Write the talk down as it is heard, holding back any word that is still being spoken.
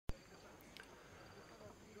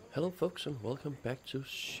Hello folks and welcome back to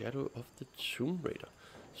Shadow of the Tomb Raider.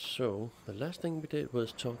 So, the last thing we did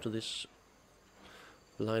was talk to this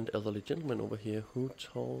blind elderly gentleman over here who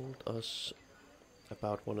told us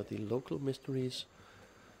about one of the local mysteries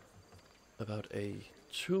about a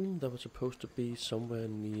tomb that was supposed to be somewhere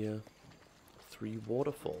near 3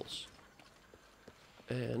 waterfalls.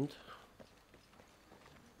 And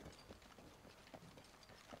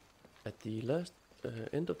at the last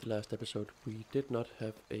end of the last episode we did not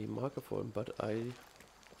have a marker for him, but I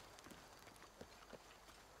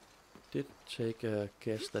did take a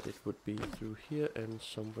guess that it would be through here and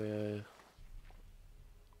somewhere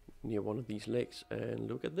near one of these lakes. And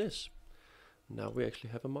look at this, now we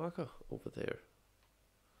actually have a marker over there.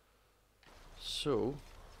 So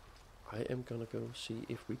I am gonna go see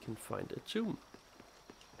if we can find a tomb,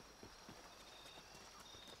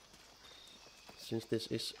 since this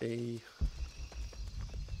is a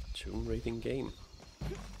tomb raiding game.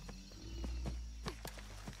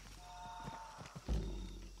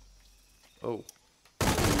 Oh.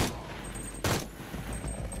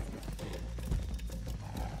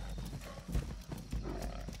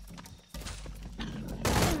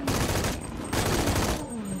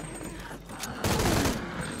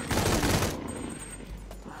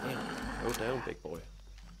 Go down, big boy.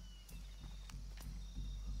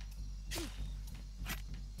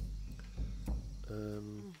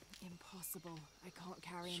 Impossible. I can't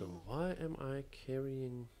carry So anymore. why am I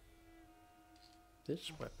carrying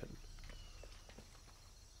this weapon?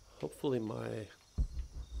 Hopefully my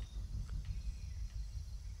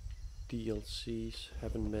DLCs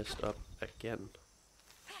haven't messed up again.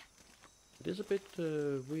 It is a bit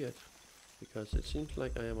weird, because it seems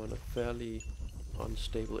like I am on a fairly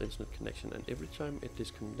unstable internet connection, and every time it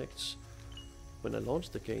disconnects when I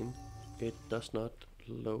launch the game, it does not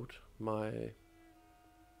load my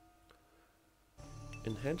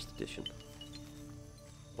enhanced edition,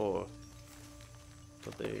 or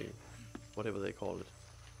whatever they call it,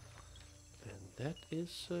 and that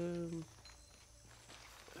is a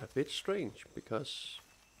bit strange, because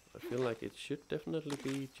I feel like it should definitely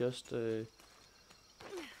be just a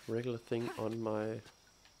regular thing on my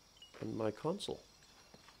console.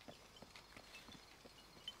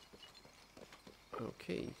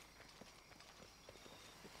 Okay.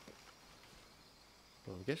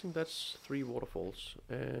 Well, I'm guessing that's 3 waterfalls,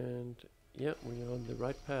 and yeah, we are on the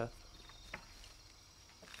right path.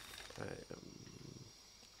 I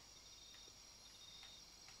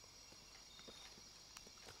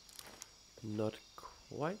am not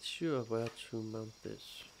quite sure where to mount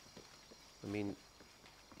this. I mean,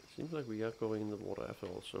 it seems like we are going in the water after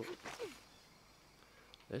all, so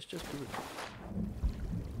let's just do it.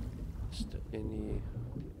 Is there any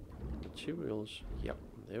materials? Yep,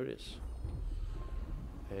 there it is.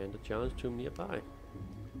 And a challenge tomb nearby.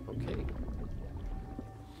 Okay.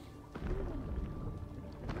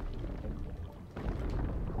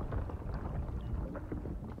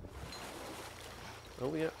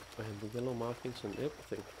 Oh yeah, and the yellow markings and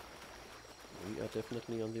everything. We are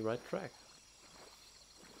definitely on the right track.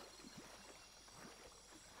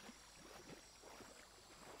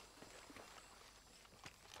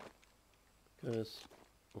 Because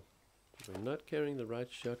we're not carrying the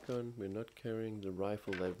right shotgun, we're not carrying the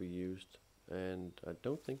rifle that we used, and I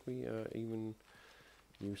don't think we are even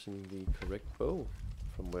using the correct bow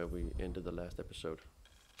from where we ended the last episode.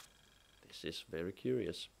 This is very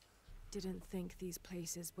curious. Didn't think these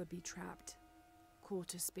places would be trapped.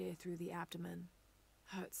 Caught a spear through the abdomen.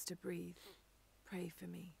 Hurts to breathe. Pray for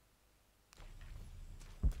me.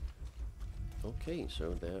 Okay,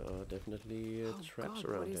 so there are definitely traps God,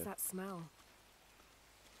 around what is here. that smell?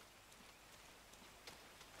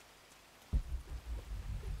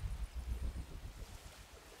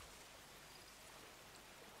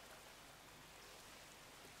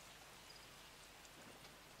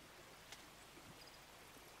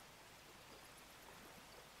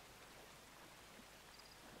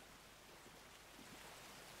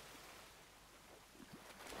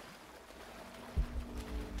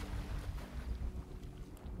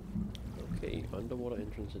 Okay, underwater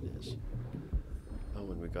entrance it is. Oh,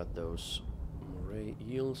 and we got those moray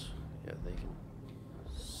eels. Yeah, they can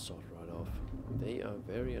sort right off. They are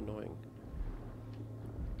very annoying.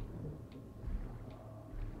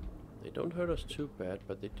 They don't hurt us too bad,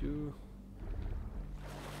 but they do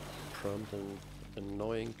prompt an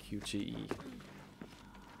annoying QTE,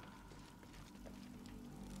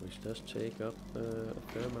 which does take up a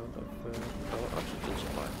fair amount of our oxygen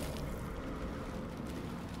supply.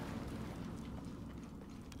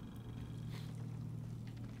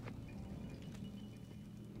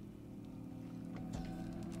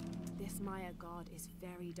 This Maya god is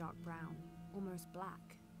very dark brown, almost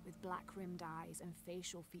black, with black-rimmed eyes and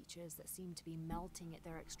facial features that seem to be melting at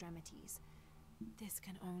their extremities. This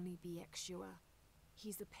can only be Exua.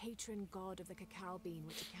 He's the patron god of the cacao bean,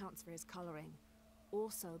 which accounts for his coloring.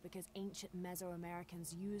 Also, because ancient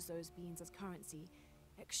Mesoamericans used those beans as currency,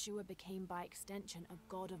 Exua became by extension a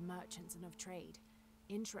god of merchants and of trade.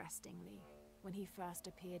 Interestingly, when he first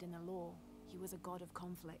appeared in the lore, he was a god of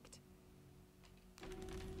conflict.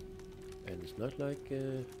 And it's not like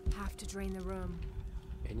Have to drain the room.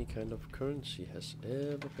 any kind of currency has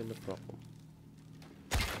ever been a problem.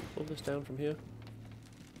 Can you pull this down from here?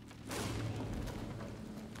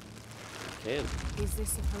 Can. Is this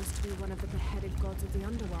supposed to be one of the beheaded gods of the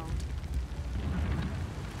underworld?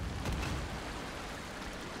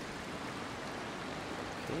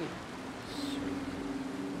 Okay.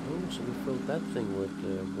 So we filled that thing with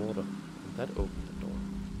water, and that opened the door.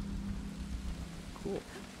 Cool.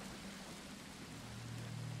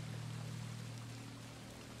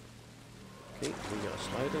 Okay, we are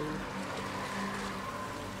sliding.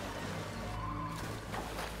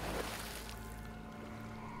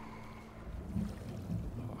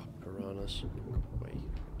 Oh, piranhas. Go away.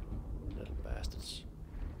 Little bastards.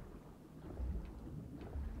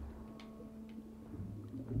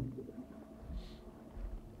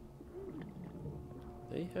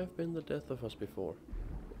 They have been the death of us before.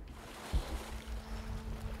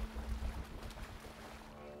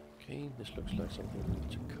 Okay, this looks like something we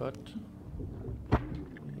need to cut.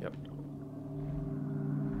 Yep.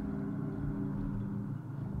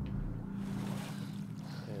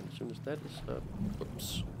 And as soon as that is up,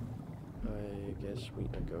 oops, I guess we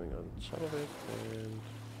are going on top of it, and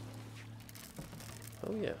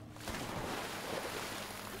oh yeah,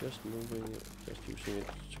 just moving, just using it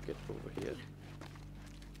to get over here.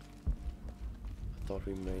 I thought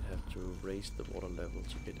we might have to raise the water level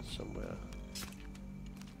to get it somewhere.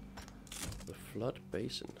 The flood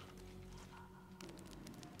basin.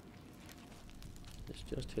 Let's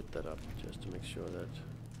just hit that up just to make sure that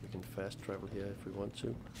we can fast travel here if we want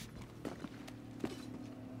to.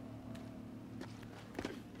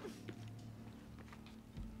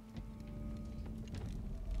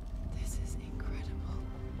 This is incredible.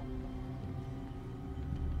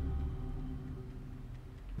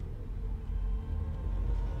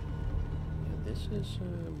 Yeah, this is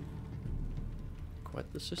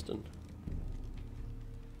quite the system.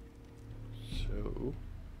 So,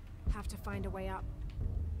 Have to find a way up.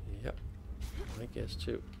 yep, I guess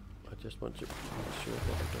too. I just want to make sure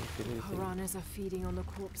that I don't hit anything. Piranhas are feeding on the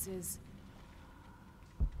corpses.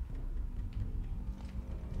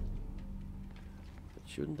 But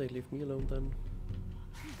shouldn't they leave me alone then?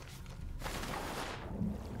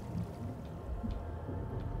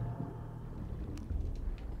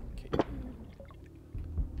 Okay.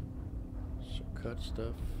 So cut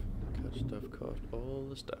stuff, cut all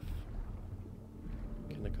the stuff.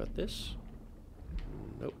 Can I cut this?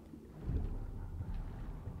 Nope.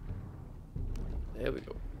 There we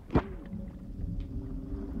go.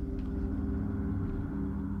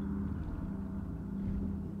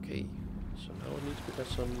 Okay, so now it needs to got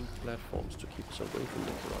some platforms to keep us away from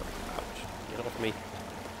the piranha. Ouch. Get off me.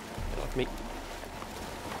 Get off me.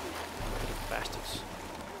 Little bastards.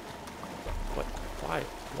 What? Why?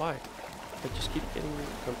 Why? I just keep getting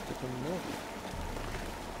becoming more.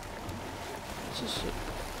 This is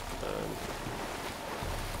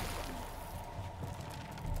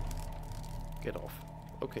get off.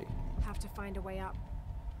 Okay. Have to find a way up.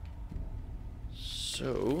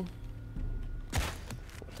 So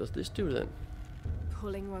what does this do then?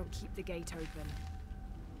 Pulling won't keep the gate open.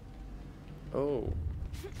 Oh.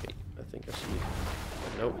 Okay, I think I see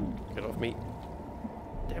it. Nope. Get off me.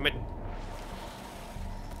 Damn it.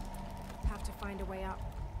 Have to find a way up.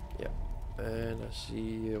 Yeah. And I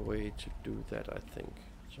see a way to do that, I think.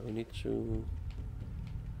 So we need to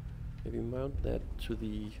maybe mount that to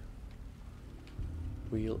the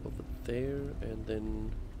wheel over there and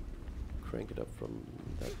then crank it up from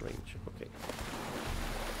that range. Okay.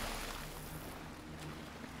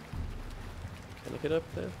 Can I get up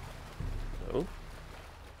there? No.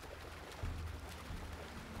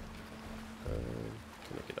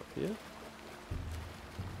 Can I get up here?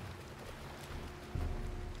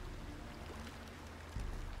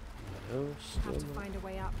 No, still Have to not. find a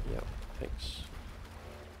way up. Yeah, thanks.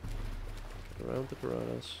 Get around the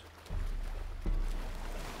piranhas.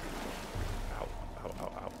 Ow, ow,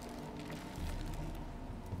 ow, ow.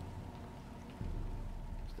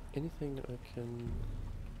 Is there anything I can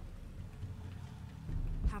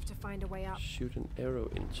Have to find a way up. shoot an arrow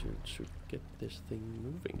into to get this thing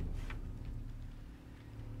moving?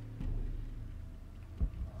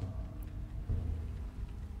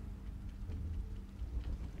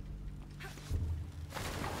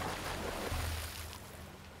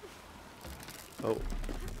 Oh,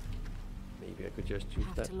 maybe I could just use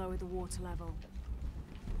Have that. to lower the water level.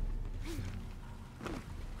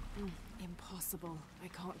 Impossible. I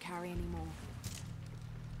can't carry anymore.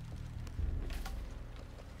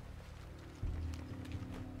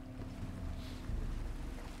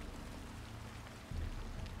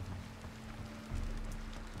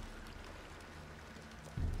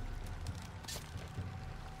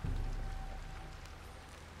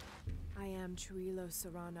 I am Trujillo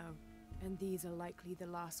Serrano, and these are likely the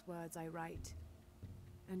last words I write.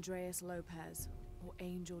 Andreas Lopez, or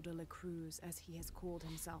Angel de la Cruz as he has called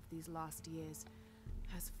himself these last years,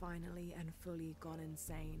 has finally and fully gone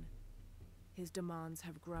insane. His demands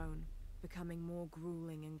have grown, becoming more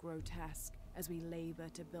grueling and grotesque as we labor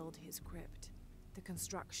to build his crypt. The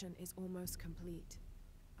construction is almost complete.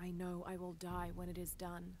 I know I will die when it is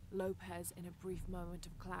done, Lopez, in a brief moment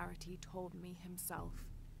of clarity, told me himself.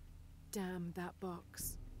 Damn that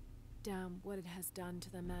box. Damn what it has done to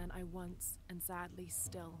the man I once, and sadly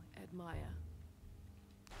still, admire.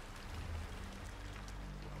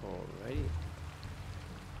 Alrighty.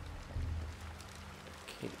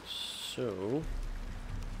 Okay, so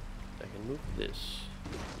I can move this.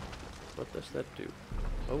 What does that do?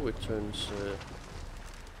 Oh, it turns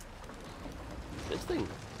this thing.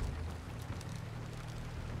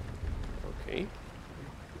 Okay. Do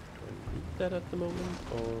I need that at the moment,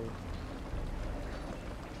 or?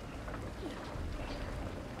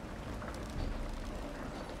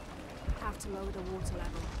 Have to lower the water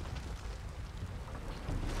level.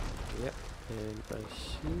 Yep, and I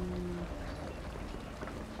see,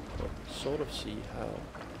 well, sort of see how.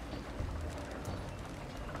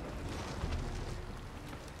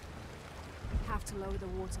 Have to lower the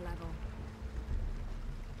water level.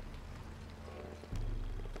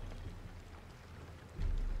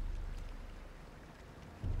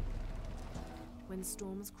 When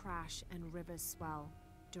storms crash and rivers swell,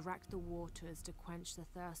 direct the waters to quench the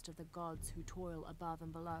thirst of the gods who toil above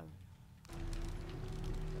and below.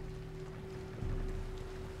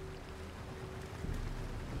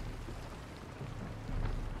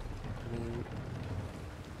 I mean,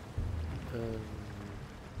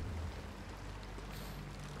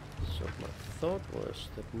 so my thought was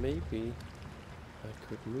that maybe I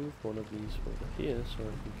could move one of these over here so I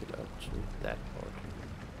can get up to that part.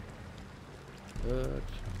 But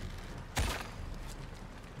if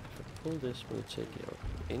I pull this, will it take out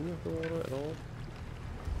any of the water at all?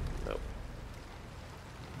 No.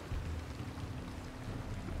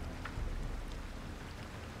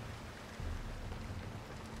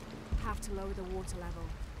 Have to lower the water level.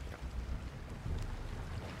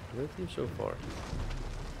 With you so far.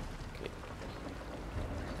 Okay.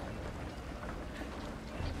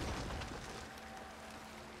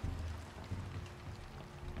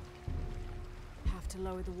 Have to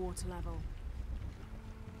lower the water level.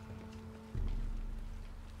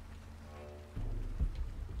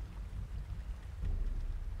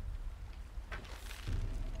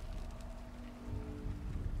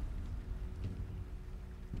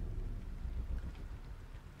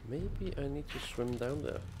 Maybe I need to swim down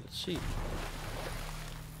there. Let's see.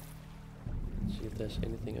 Let's see if there's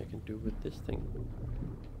anything I can do with this thing.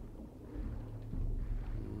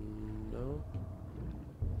 No.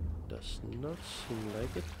 Does not seem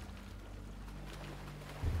like it.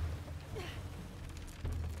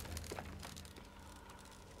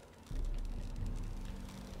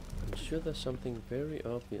 I'm sure there's something very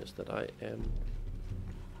obvious that I am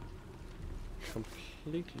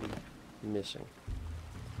completely missing.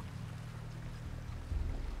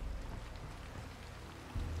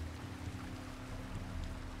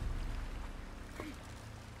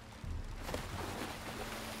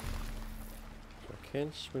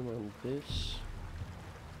 Can't swim on this.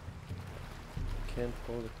 Can't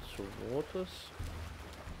hold it towards us.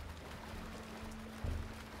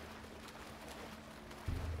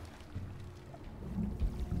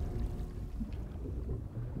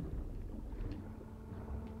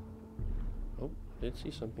 Oh, did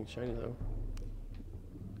see something shiny though.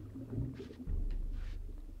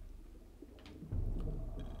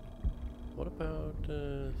 What about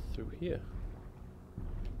through here?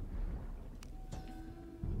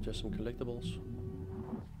 Just some collectibles.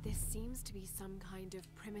 This seems to be some kind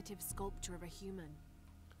of primitive sculpture of a human.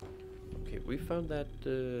 Okay, we found that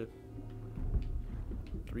 3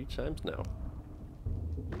 times now.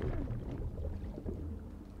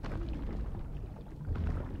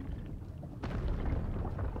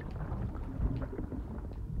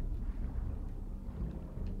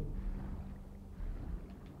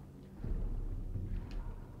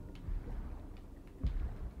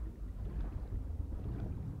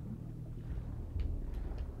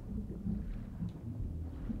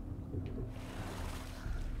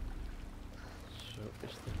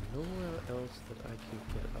 nowhere else that I can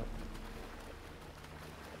get up.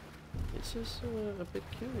 This is a bit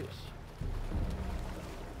curious.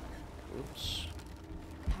 Oops.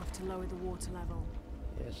 Have to lower the water level.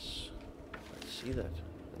 Yes, I see that.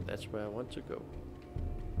 And that's where I want to go.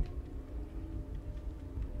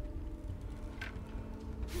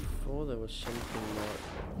 Before there was something marked.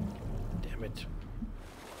 Damn it.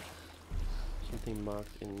 Something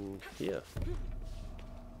marked in here.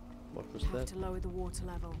 What was Have that? to lower the water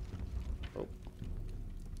level. Oh.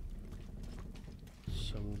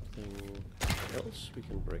 Something else we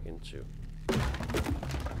can break into.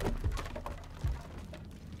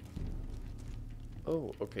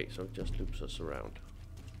 Oh, okay, so it just loops us around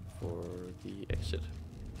for the exit.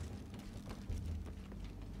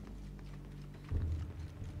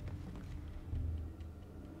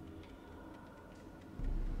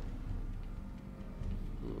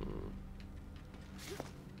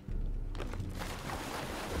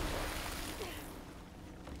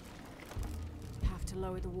 Have to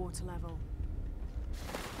lower the water level.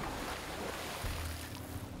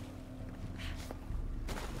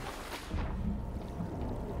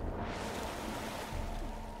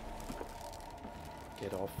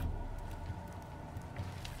 Get off.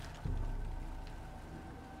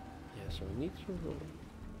 Yeah, so we need to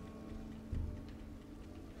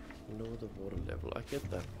lower the water level. I get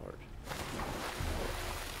that part.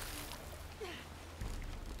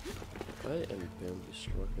 I am barely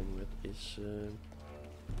struggling with is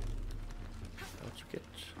how to get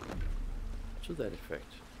to that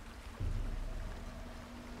effect.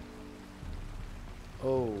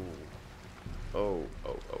 Oh.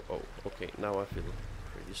 Okay, now I feel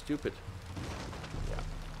pretty stupid. Yeah.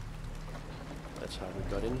 That's how we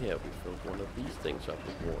got in here. We filled one of these things up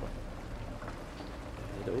with water.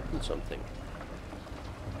 And it opened something.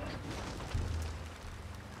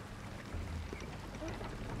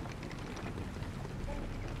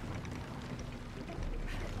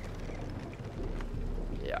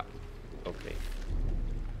 Yeah. Okay.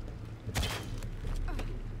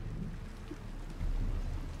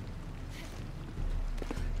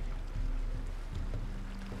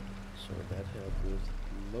 So that helped with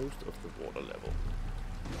most of the water level.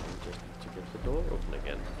 We just need to get the door open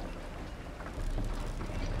again.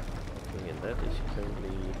 Okay, and that is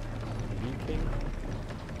currently leaking.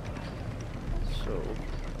 So,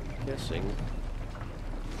 I'm guessing,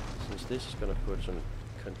 since this is going to put some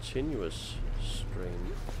continuous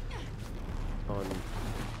strain on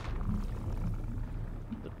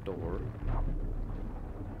the door.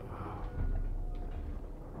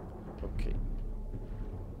 Okay.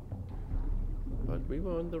 But we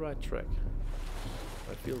were on the right track.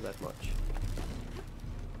 I feel that much.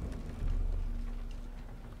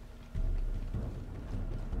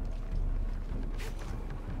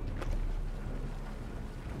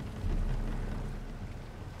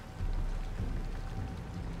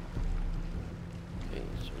 Okay,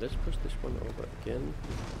 so let's push this one over again.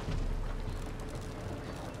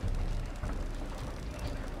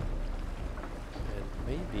 And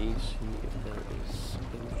maybe see if there is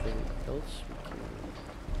anything else we can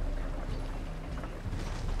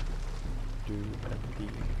do at the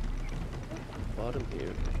bottom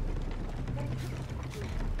here.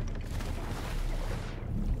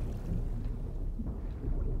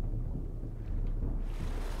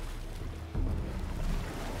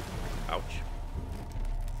 Ouch.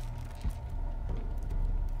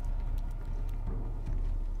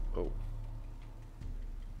 Oh.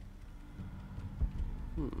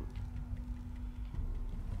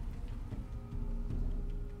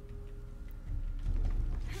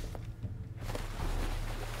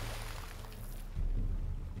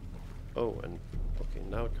 Oh, and okay,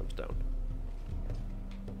 now it comes down.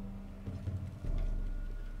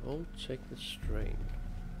 Won't check the strain.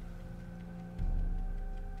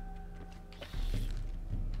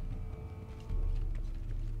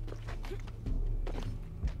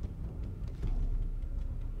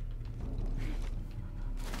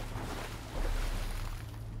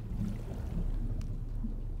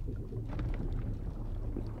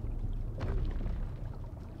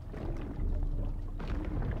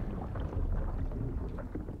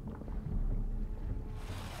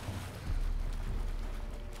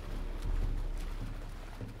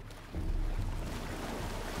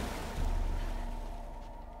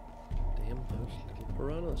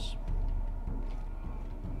 Piranhas.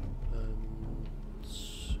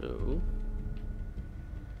 So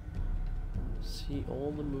see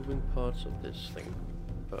all the moving parts of this thing,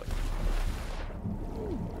 but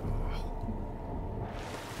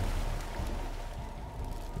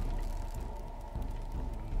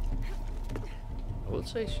I will will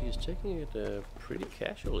say she's taking it pretty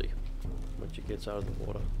casually when she gets out of the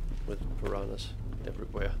water with piranhas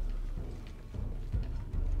everywhere.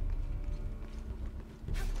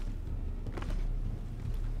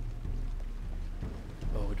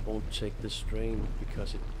 Oh, it won't take the strain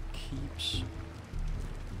because it keeps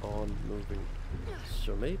on moving.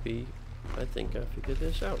 So maybe I think I figured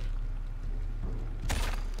this out.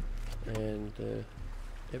 And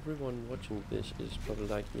everyone watching this is probably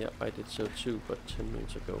like, yeah, I did so too, but 10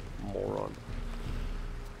 minutes ago, moron.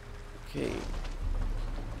 Okay.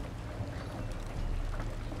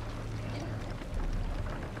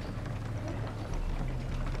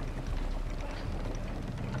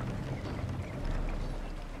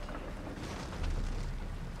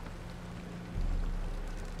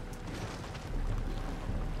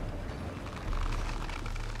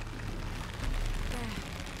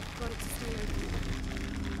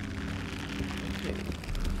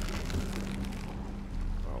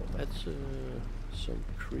 Some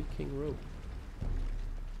creaking rope.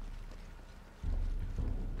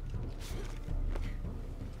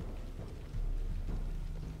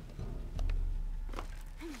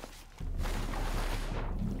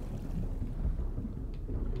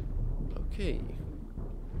 Okay.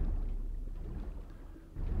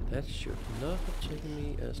 That should not have taken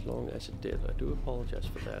me as long as it did. I do apologize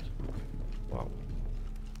for that. Wow.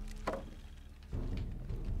 But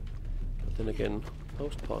then again,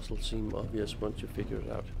 most puzzles seem obvious once you figure it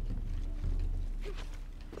out.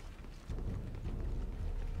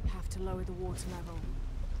 Have to lower the water level.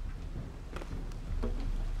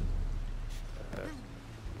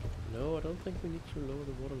 No, I don't think we need to lower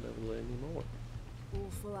the water level anymore. All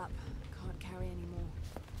full up. Can't carry anymore.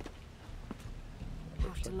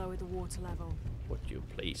 Have to lower the water level. Would you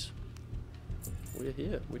please? We're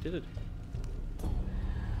here. We did it.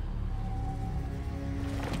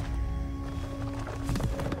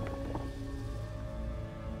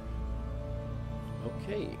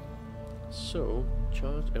 Okay, so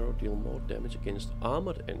charged arrow deal more damage against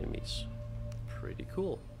armored enemies. Pretty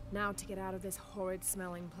cool. Now to get out of this horrid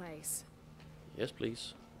smelling place. Yes,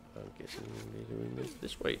 please. I'm guessing we're doing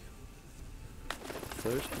this way.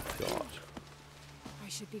 Thirsty God. I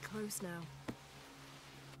should be close now.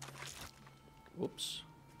 Whoops.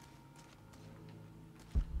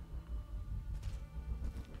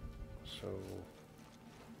 So...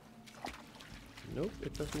 Nope,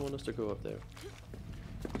 it doesn't want us to go up there.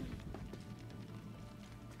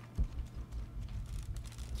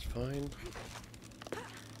 It's fine.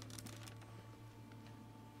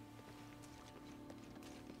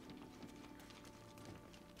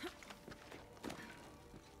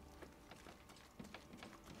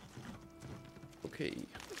 Okay.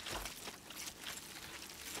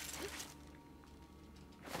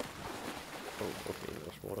 Oh, okay,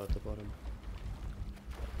 there's water at the bottom.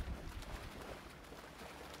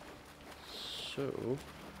 So,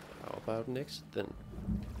 how about next then?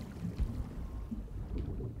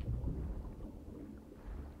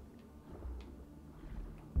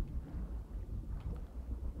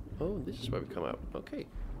 Oh, this is where we come out. Okay.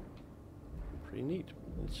 Pretty neat.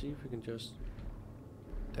 Let's see if we can just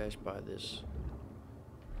dash by this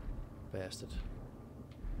bastard.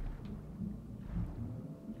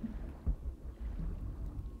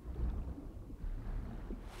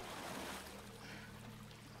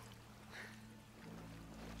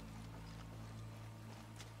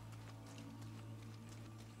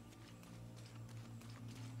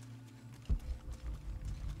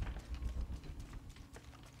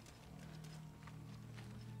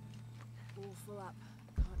 All full up.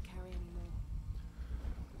 Can't carry anymore.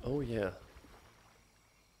 Oh yeah.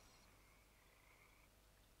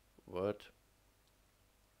 What?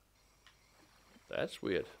 That's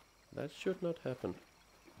weird. That should not happen.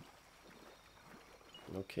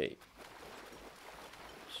 Okay.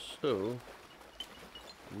 So,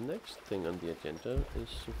 next thing on the agenda is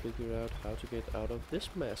to figure out how to get out of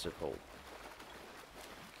this massive hole.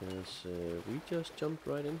 Because we just jumped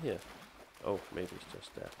right in here. Oh, maybe it's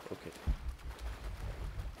just that. Okay.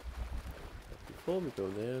 But before we go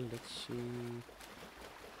there, let's see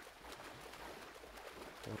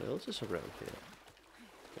what else is around here.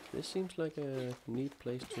 This seems like a neat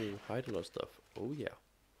place to hide a lot of stuff. Oh yeah.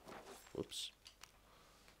 Whoops.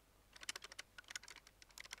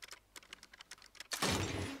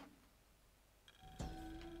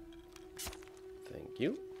 Thank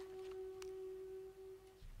you.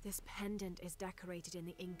 This pendant is decorated in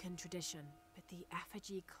the Incan tradition, but the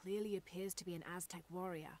effigy clearly appears to be an Aztec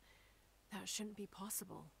warrior. That shouldn't be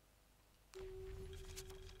possible.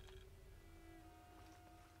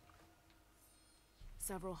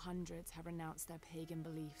 Several hundreds have renounced their pagan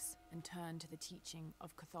beliefs and turned to the teaching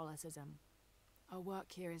of Catholicism. Our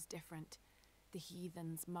work here is different. The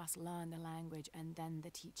heathens must learn the language and then the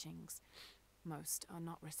teachings. Most are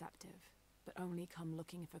not receptive, but only come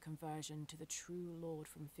looking for conversion to the true Lord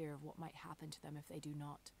from fear of what might happen to them if they do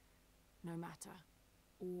not. No matter,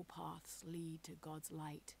 all paths lead to God's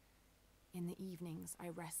light. In the evenings, I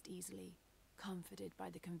rest easily, comforted by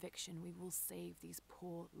the conviction we will save these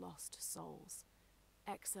poor, lost souls.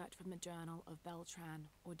 Excerpt from the journal of Beltran,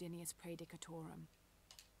 Ordinius Praedicatorum.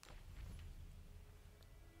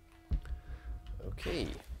 Okay.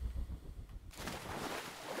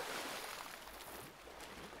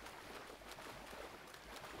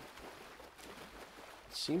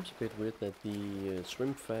 It seems a bit weird that the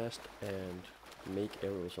swim fast and make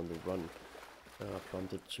arrows on the run are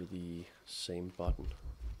prompted to the same button.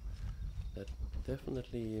 That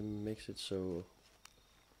definitely makes it so.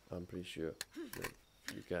 I'm pretty sure that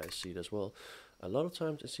you guys see it as well. A lot of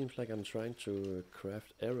times it seems like I'm trying to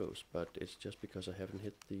craft arrows, but it's just because I haven't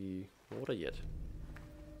hit the water yet.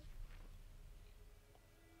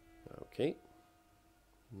 Okay.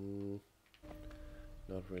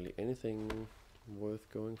 Not really anything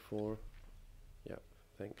worth going for. Yeah,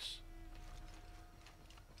 thanks.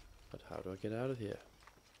 But how do I get out of here?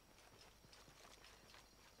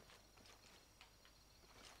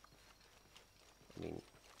 I mean,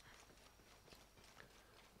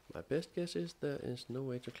 my best guess is there is no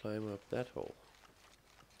way to climb up that hole.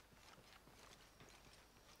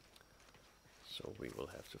 So we will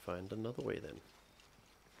have to find another way then.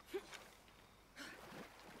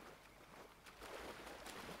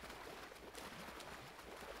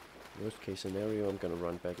 Worst case scenario, I'm gonna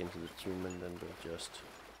run back into the tomb and then we'll just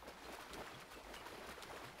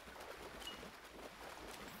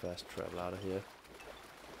fast travel out of here.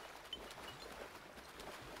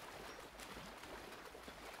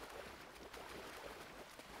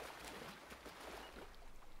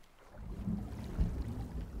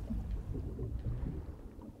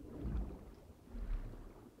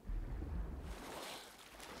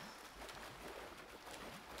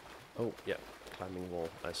 Oh, yeah, climbing wall,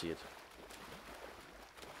 I see it.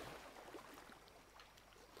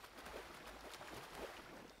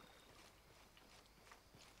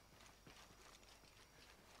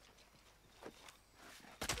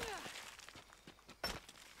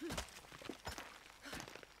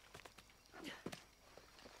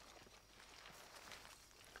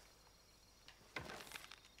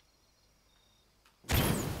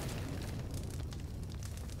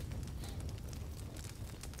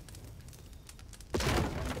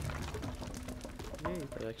 Yay,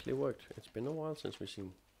 that actually worked. It's been a while since we've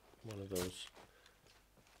seen one of those.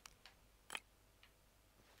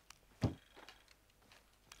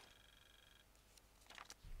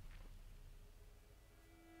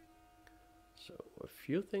 So, a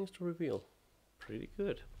few things to reveal. Pretty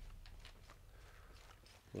good.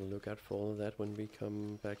 We'll look out for all of that when we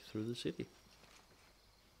come back through the city.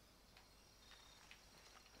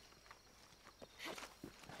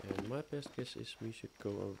 And my best guess is we should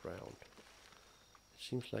go around.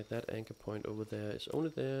 Seems like that anchor point over there is only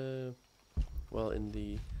there. Well, in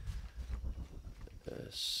the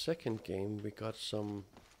second game we got some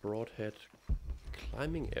broadhead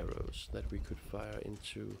climbing arrows that we could fire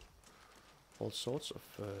into all sorts of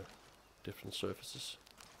different surfaces,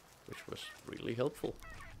 which was really helpful.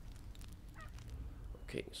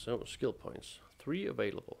 Okay, so skill points, 3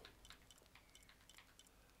 available.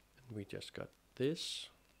 And we just got this,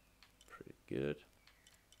 pretty good.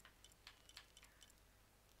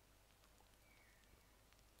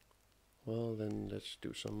 Well, then let's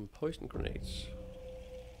do some poison grenades.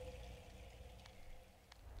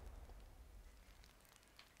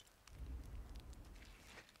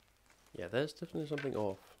 Yeah, there's definitely something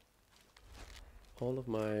off. All of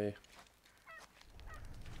my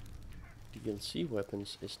DLC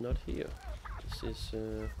weapons is not here. This is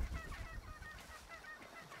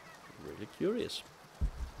really curious.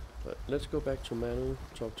 But let's go back to Manu,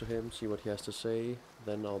 talk to him, see what he has to say.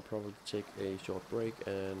 Then I'll probably take a short break,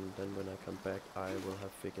 and then when I come back I will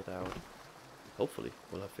have figured out, hopefully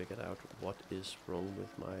will have figured out what is wrong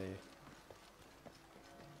with my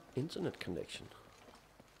internet connection.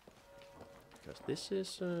 Because this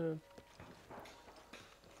is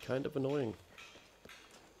kind of annoying.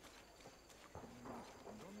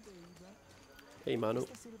 Hey Manu.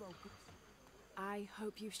 I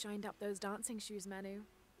hope you've shined up those dancing shoes, Manu.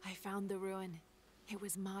 I found the ruin. It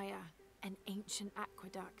was Maya, an ancient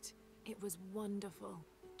aqueduct. It was wonderful,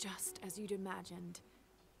 just as you'd imagined.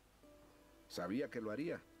 Sabía que lo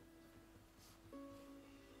haría.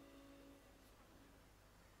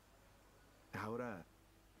 Ahora,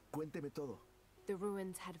 Cuénteme todo. The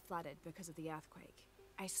ruins had flooded because of the earthquake.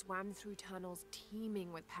 I swam through tunnels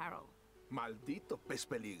teeming with peril. Maldito pez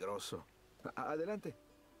peligroso. Adelante.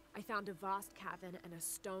 I found a vast cavern and a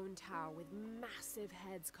stone tower with massive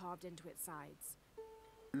heads carved into its sides.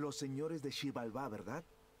 Los señores de Xibalbá, ¿verdad?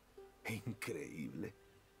 Increíble.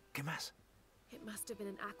 ¿Qué más? It must have been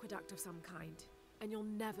an aqueduct of some kind. And you'll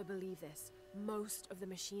never believe this. Most of the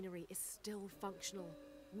machinery is still functional.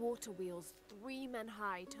 Water wheels 3 men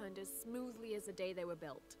high turned as smoothly as the day they were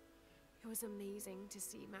built. It was amazing to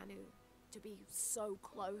see, Manu. To be so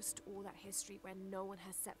close to all that history where no one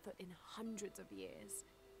has set foot in hundreds of years.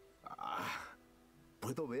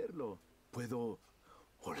 Puedo verlo. Puedo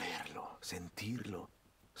olerlo, sentirlo,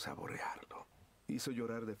 saborearlo. Hizo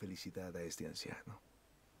llorar de felicidad a este anciano.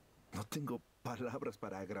 No tengo palabras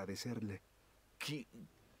para agradecerle.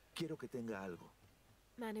 Quiero que tenga algo.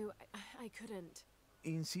 Manu, I couldn't.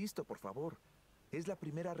 Insisto, por favor. Es la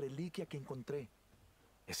primera reliquia que encontré.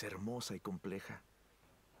 Es hermosa y compleja.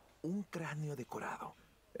 Un cráneo decorado.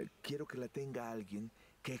 Quiero que la tenga alguien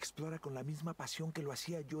que explora con la misma pasión que lo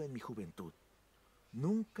hacía yo en mi juventud.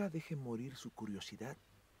 Nunca deje morir su curiosidad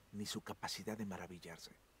ni su capacidad de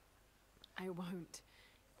maravillarse. I won't.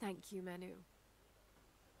 Thank you, Manu.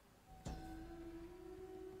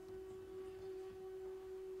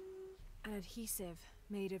 An adhesive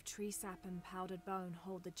made of tree sap and powdered bone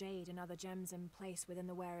hold the jade and other gems in place within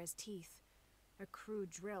the wearer's teeth. A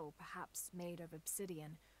crude drill, perhaps made of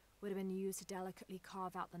obsidian, would have been used to delicately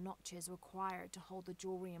carve out the notches required to hold the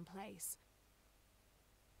jewelry in place.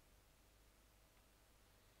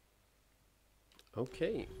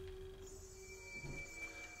 Okay.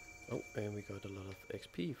 Oh, and we got a lot of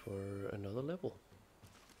XP for another level.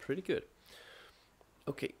 Pretty good.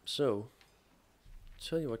 Okay, so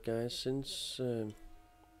tell you what, guys, since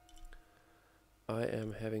I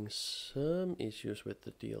am having some issues with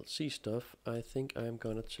the DLC stuff, I think I'm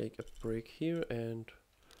gonna take a break here, and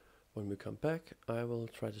when we come back I will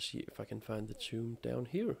try to see if I can find the tomb down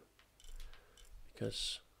here,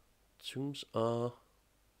 because tombs are,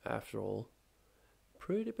 after all, a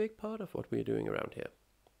pretty big part of what we're doing around here.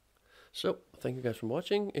 So thank you guys for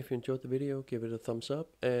watching. If you enjoyed the video, give it a thumbs up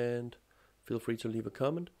and feel free to leave a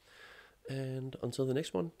comment. And until the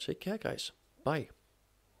next one, take care, guys. Bye.